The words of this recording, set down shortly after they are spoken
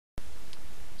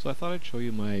So I thought I'd show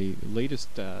you my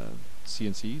latest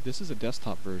CNC. This is a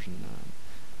desktop version,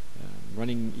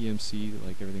 running EMC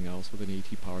like everything else with an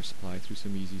AT power supply through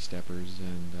some easy steppers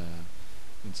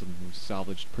and some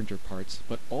salvaged printer parts.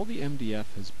 But all the MDF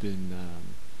has been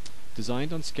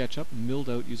designed on SketchUp, milled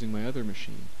out using my other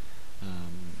machine.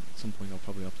 At some point I'll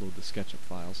probably upload the SketchUp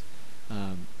files.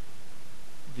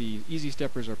 The easy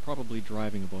steppers are probably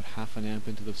driving about half an amp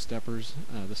into the steppers.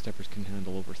 The steppers can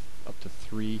handle up to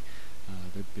 3.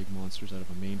 They're big monsters out of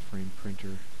a mainframe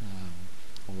printer.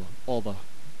 All the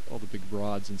big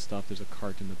rods and stuff. There's a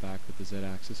cart in the back that the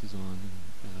Z-axis is on.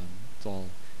 And, it's all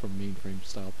from mainframe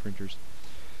style printers.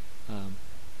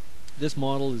 This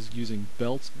model is using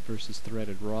belts versus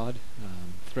threaded rod.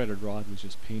 Threaded rod was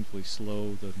just painfully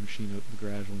slow. The machine out in the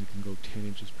garage only can go 10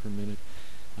 inches per minute.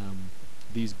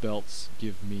 These belts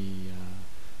give me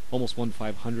almost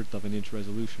 1/500th of an inch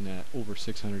resolution at over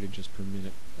 600 inches per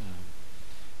minute.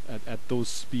 At those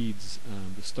speeds,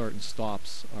 the start and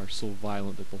stops are so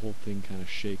violent that the whole thing kind of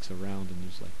shakes around, and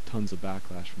there's like tons of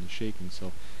backlash from the shaking.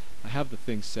 So I have the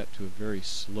thing set to a very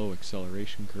slow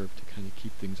acceleration curve to kind of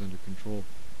keep things under control.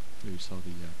 There you saw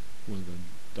the one of the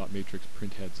dot matrix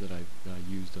print heads that I've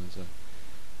used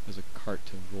as a cart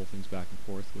to roll things back and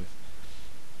forth with.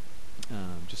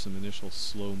 Just some initial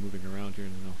slow moving around here,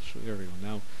 and then I'll show. There we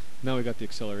go. Now we got the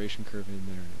acceleration curve in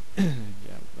there.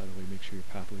 Yeah, by the way, make sure your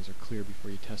pathways are clear before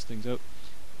you test things out.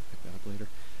 Pick that up later.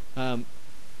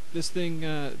 This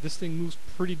thing moves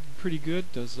pretty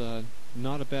good. Does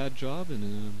not a bad job, and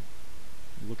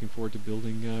I'm looking forward to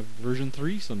building version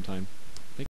 3 sometime.